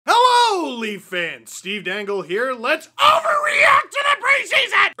Leaf fans, Steve Dangle here. Let's overreact to the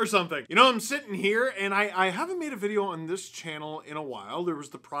preseason! Or something. You know, I'm sitting here and I haven't made a video on this channel in a while. There was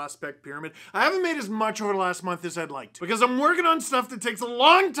the prospect pyramid. I haven't made as much over the last month as I'd like to because I'm working on stuff that takes a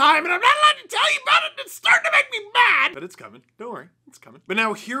long time and I'm not allowed to tell you about it and it's starting to make me mad. But it's coming. Don't worry. It's coming. But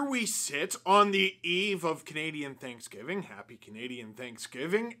now here we sit on the eve of Canadian Thanksgiving. Happy Canadian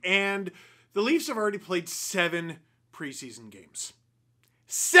Thanksgiving. And the Leafs have already played 7 preseason games.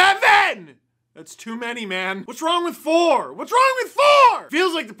 7! That's too many, man. What's wrong with 4? What's wrong with 4?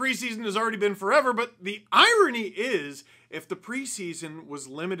 Feels like the preseason has already been forever, but the irony is, if the preseason was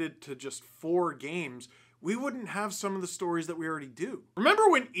limited to just 4 games, we wouldn't have some of the stories that we already do. Remember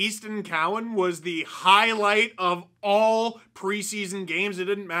when Easton Cowan was the highlight of all preseason games? It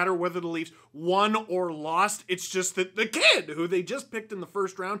didn't matter whether the Leafs won or lost. It's just that the kid who they just picked in the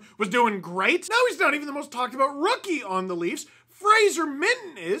first round was doing great. Now he's not even the most talked about rookie on the Leafs. Fraser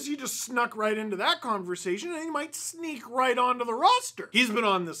Minten is. He just snuck right into that conversation and he might sneak right onto the roster. He's been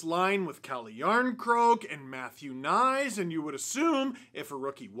on this line with Calle Jarnkrok and Matthew Knies, and you would assume if a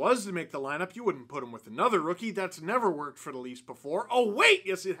rookie was to make the lineup, you wouldn't put him with another rookie. That's never worked for the Leafs before. Oh wait,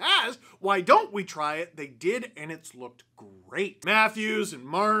 yes it has. Why don't we try it? They did, and it's looked great. Matthews and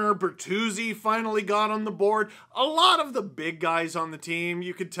Marner, Bertuzzi finally got on the board. A lot of the big guys on the team,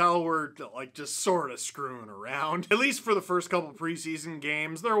 you could tell were like just sort of screwing around. At least for the first couple preseason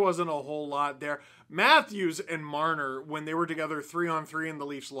games, there wasn't a whole lot there. Matthews and Marner, when they were together 3-on-3 and the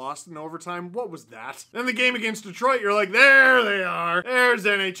Leafs lost in overtime, what was that? Then the game against Detroit, you're like, there they are. There's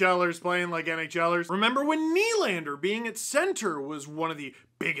NHLers playing like NHLers. Remember when Nylander being at center was one of the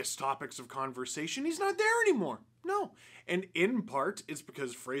biggest topics of conversation? He's not there anymore. No. And in part, it's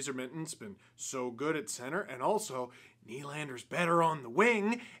because Fraser Minten's been so good at center, and also Nylander's better on the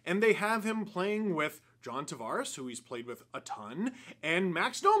wing, and they have him playing with John Tavares, who he's played with a ton, and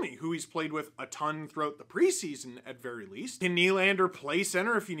Max Domi, who he's played with a ton throughout the preseason at very least. Can Nylander play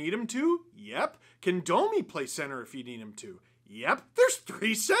center if you need him to? Yep. Can Domi play center if you need him to? Yep, there's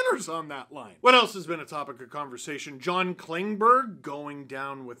 3 centers on that line. What else has been a topic of conversation? John Klingberg going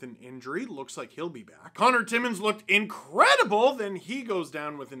down with an injury. Looks like he'll be back. Connor Timmins looked incredible. Then he goes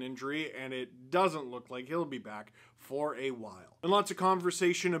down with an injury, and it doesn't look like he'll be back for a while. And lots of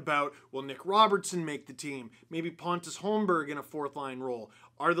conversation about, will Nick Robertson make the team? Maybe Pontus Holmberg in a 4th line role.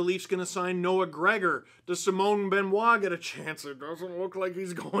 Are the Leafs going to sign Noah Gregor? Does Simone Benoit get a chance? It doesn't look like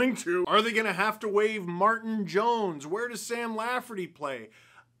he's going to. Are they going to have to waive Martin Jones? Where does Sam Lafferty play?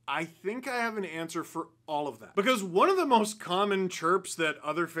 I think I have an answer for all of that. Because one of the most common chirps that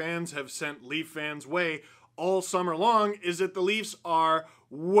other fans have sent Leaf fans' way all summer long is that the Leafs are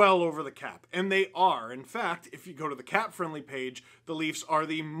well over the cap. And they are. In fact, if you go to the cap-friendly page, the Leafs are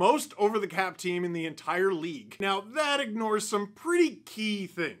the most over-the-cap team in the entire league. Now, that ignores some pretty key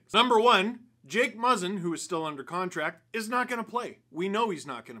things. Number 1, Jake Muzzin, who is still under contract, is not going to play. We know he's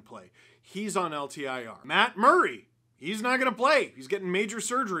not going to play. He's on LTIR. Matt Murray, he's not going to play. He's getting major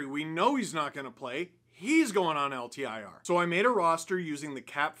surgery. We know he's not going to play. He's going on LTIR. So I made a roster using the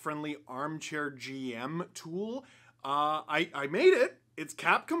cap-friendly armchair GM tool. I made it. It's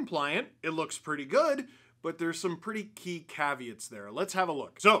cap compliant. It looks pretty good, but there's some pretty key caveats there. Let's have a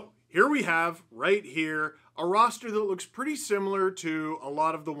look. So here we have, right here, a roster that looks pretty similar to a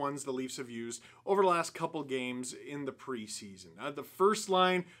lot of the ones the Leafs have used over the last couple games in the preseason. The first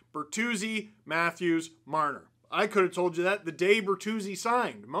line, Bertuzzi, Matthews, Marner. I could have told you that the day Bertuzzi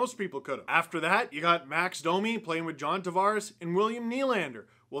signed. Most people could have. After that, you got Max Domi playing with John Tavares and William Nylander.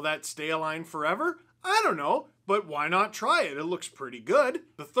 Will that stay a line forever? I don't know, but why not try it? It looks pretty good.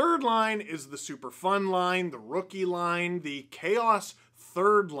 The third line is the super fun line, the rookie line, the chaos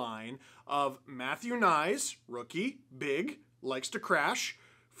third line of Matthew Knies, rookie, big, likes to crash,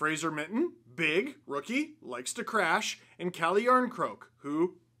 Fraser Minten, big, rookie, likes to crash, and Calle Jarnkrok,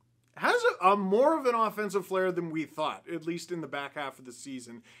 who has a more of an offensive flair than we thought, at least in the back half of the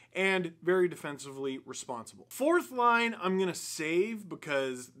season, and very defensively responsible. Fourth line, I'm going to save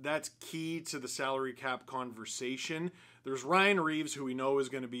because that's key to the salary cap conversation. There's Ryan Reeves, who we know is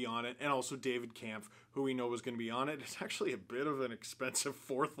going to be on it, and also David Kampf, who we know is going to be on it. It's actually a bit of an expensive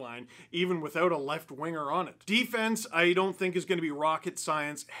 4th line, even without a left winger on it. Defense, I don't think is going to be rocket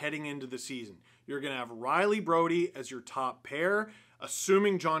science heading into the season. You're going to have Riley Brody as your top pair.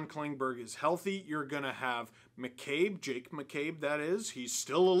 Assuming John Klingberg is healthy, you're going to have McCabe, Jake McCabe that is. He's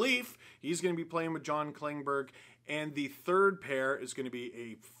still a Leaf. He's going to be playing with John Klingberg. And the third pair is going to be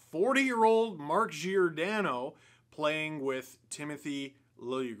a 40-year-old Mark Giordano playing with Timothy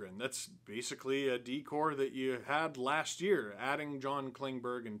Liljegren. That's basically a decor that you had last year, adding John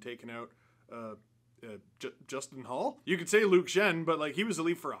Klingberg and taking out Justin Hall? You could say Luke Shen, but like he was the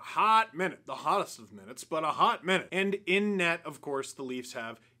Leaf for a hot minute. The hottest of minutes, but a hot minute. And in net, of course, the Leafs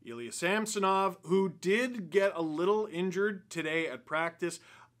have Ilya Samsonov, who did get a little injured today at practice.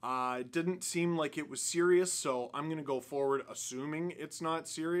 It didn't seem like it was serious, so I'm going to go forward assuming it's not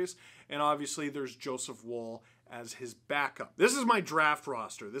serious. And obviously there's Joseph Woll as his backup. This is my draft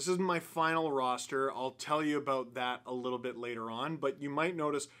roster. This is my final roster. I'll tell you about that a little bit later on, but you might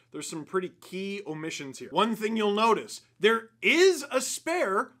notice there's some pretty key omissions here. One thing you'll notice, there is a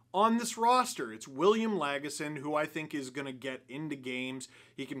spare on this roster. It's William Lagesson, who I think is going to get into games.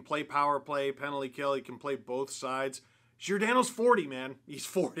 He can play power play, penalty kill. He can play both sides. Giordano's 40, man. He's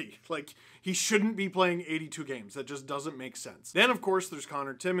 40. Like, he shouldn't be playing 82 games. That just doesn't make sense. Then, of course, there's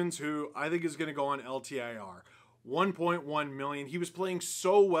Connor Timmins, who I think is going to go on LTIR. 1.1 million. He was playing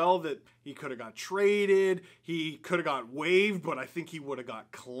so well that he could have got traded. He could have got waived, but I think he would have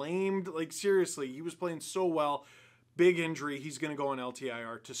got claimed. Like, seriously, he was playing so well. Big injury. He's going to go on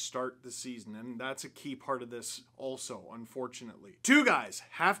LTIR to start the season, and that's a key part of this also, unfortunately. Two guys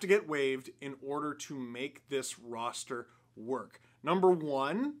have to get waived in order to make this roster work. Number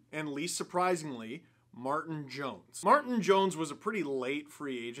one, and least surprisingly, Martin Jones. Martin Jones was a pretty late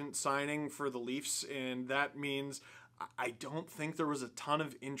free agent signing for the Leafs, and that means I don't think there was a ton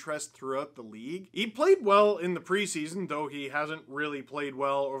of interest throughout the league. He played well in the preseason, though he hasn't really played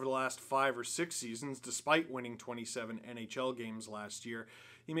well over the last 5 or 6 seasons, despite winning 27 NHL games last year.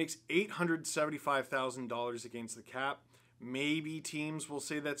 He makes $875,000 against the cap. Maybe teams will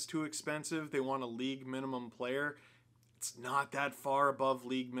say that's too expensive. They want a league minimum player. It's not that far above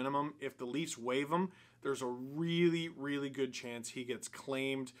league minimum. If the Leafs waive him, there's a really, really good chance he gets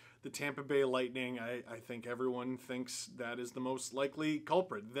claimed. The Tampa Bay Lightning, I think everyone thinks that is the most likely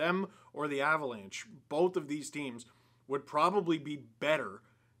culprit. Them or the Avalanche. Both of these teams would probably be better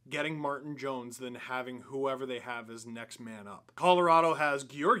getting Martin Jones than having whoever they have as next man up. Colorado has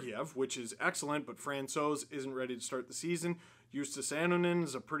Georgiev, which is excellent, but Francouz isn't ready to start the season. Justus Anonen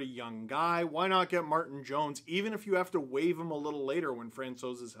is a pretty young guy. Why not get Martin Jones, even if you have to waive him a little later when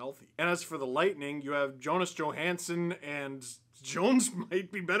Francouz is healthy? And as for the Lightning, you have Jonas Johansson, and Jones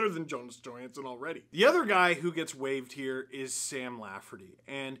might be better than Jonas Johansson already. The other guy who gets waived here is Sam Lafferty,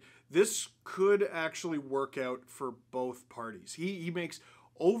 and this could actually work out for both parties. He makes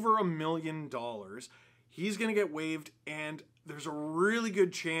over $1 million. He's going to get waived, and there's a really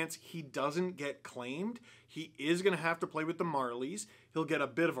good chance he doesn't get claimed. He is going to have to play with the Marlies. He'll get a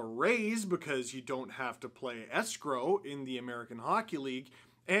bit of a raise because you don't have to play escrow in the American Hockey League.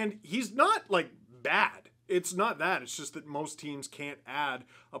 And he's not, like, bad. It's not that. It's just that most teams can't add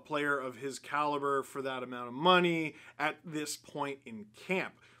a player of his caliber for that amount of money at this point in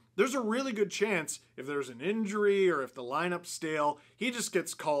camp. There's a really good chance if there's an injury or if the lineup's stale, he just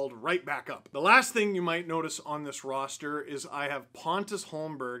gets called right back up. The last thing you might notice on this roster is I have Pontus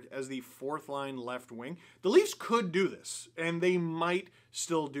Holmberg as the 4th line left wing. The Leafs could do this, and they might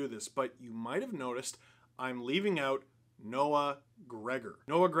still do this, but you might have noticed I'm leaving out Noah Gregor.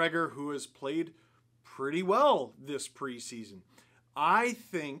 Noah Gregor, who has played pretty well this preseason. I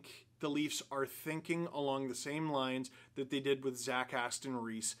think the Leafs are thinking along the same lines that they did with Zach Aston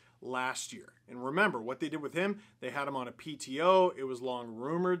Reese last year. And remember, what they did with him, they had him on a PTO. It was long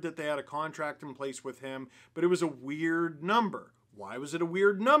rumored that they had a contract in place with him, but it was a weird number. Why was it a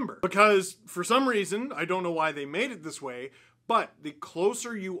weird number? Because for some reason, I don't know why they made it this way, but the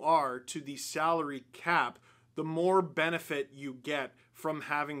closer you are to the salary cap, the more benefit you get from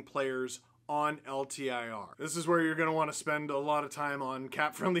having players on LTIR. This is where you're going to want to spend a lot of time on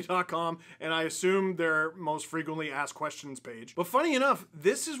capfriendly.com, and I assume their most frequently asked questions page. But funny enough,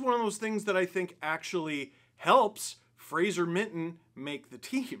 this is one of those things that I think actually helps Fraser Minten make the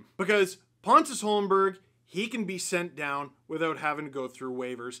team. Because Pontus Holmberg, he can be sent down without having to go through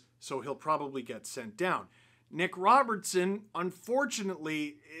waivers, so he'll probably get sent down. Nick Robertson,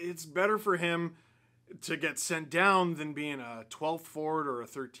 unfortunately, it's better for him to get sent down than being a 12th forward or a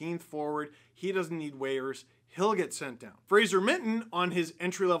 13th forward. He doesn't need waivers. He'll get sent down. Fraser Minten, on his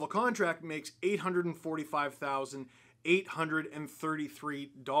entry-level contract, makes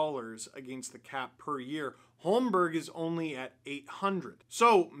 $845,833 against the cap per year. Holmberg is only at $800.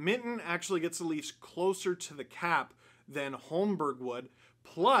 So Minten actually gets the Leafs closer to the cap than Holmberg would.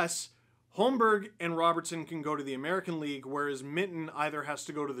 Plus, Holmberg and Robertson can go to the American League, whereas Minten either has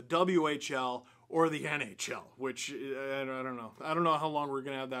to go to the WHL or the NHL, which I don't know. I don't know how long we're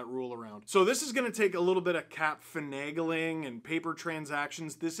going to have that rule around. So this is going to take a little bit of cap finagling and paper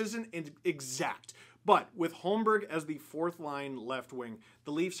transactions. This isn't exact, but with Holmberg as the 4th line left wing,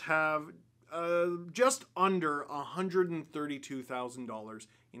 the Leafs have just under $132,000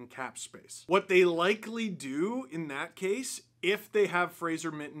 in cap space. What they likely do in that case, if they have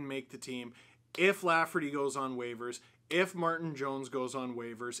Fraser Minten make the team, if Lafferty goes on waivers, if Martin Jones goes on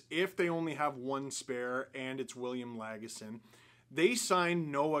waivers, if they only have one spare and it's William Lagesson, they sign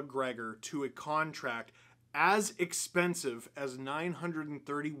Noah Gregor to a contract as expensive as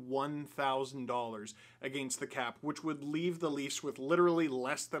 $931,000 against the cap, which would leave the Leafs with literally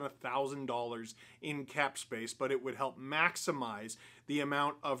less than $1,000 in cap space, but it would help maximize the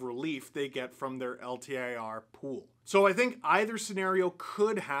amount of relief they get from their LTIR pool. So I think either scenario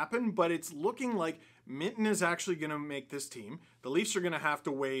could happen, but it's looking like Minten is actually going to make this team. The Leafs are going to have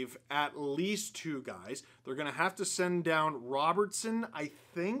to waive at least two guys. They're going to have to send down Robertson, I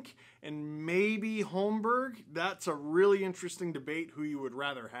think, and maybe Holmberg. That's a really interesting debate who you would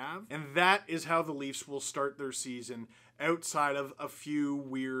rather have. And that is how the Leafs will start their season, outside of a few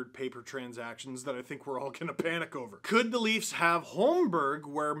weird paper transactions that I think we're all going to panic over. Could the Leafs have Holmberg,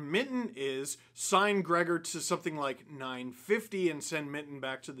 where Minten is, sign Gregor to something like $950 and send Minten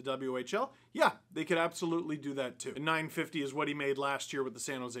back to the WHL? Yeah, they could absolutely do that too. And $950 is what he made last year with the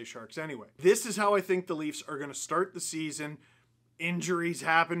San Jose Sharks anyway. This is how I think the Leafs are going to start the season. Injuries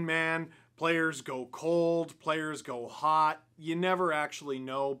happen, man. Players go cold, players go hot. You never actually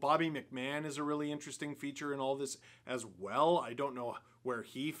know. Bobby McMahon is a really interesting feature in all this as well. I don't know where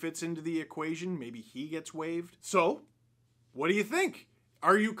he fits into the equation. Maybe he gets waived. So, what do you think?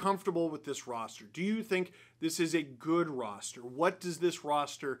 Are you comfortable with this roster? Do you think this is a good roster? What does this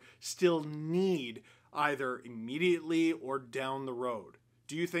roster still need, either immediately or down the road?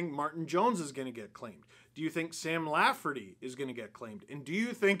 Do you think Martin Jones is going to get claimed? Do you think Sam Lafferty is going to get claimed? And do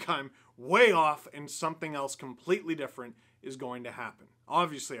you think I'm way off and something else completely different is going to happen?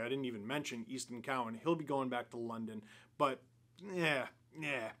 Obviously, I didn't even mention Easton Cowan. He'll be going back to London, but yeah.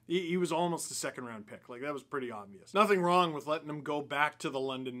 He was almost a second-round pick. Like, that was pretty obvious. Nothing wrong with letting him go back to the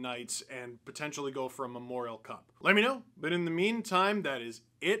London Knights and potentially go for a Memorial Cup. Let me know. But in the meantime, that is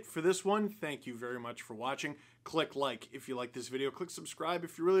it for this one. Thank you very much for watching. Click like if you like this video. Click subscribe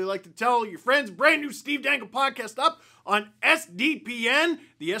if you really like to tell your friends. Brand new Steve Dangle podcast up on SDPN.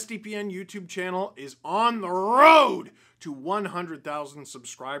 The SDPN YouTube channel is on the road to 100,000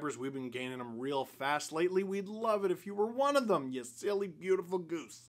 subscribers. We've been gaining them real fast lately. We'd love it if you were one of them, you silly, beautiful goose.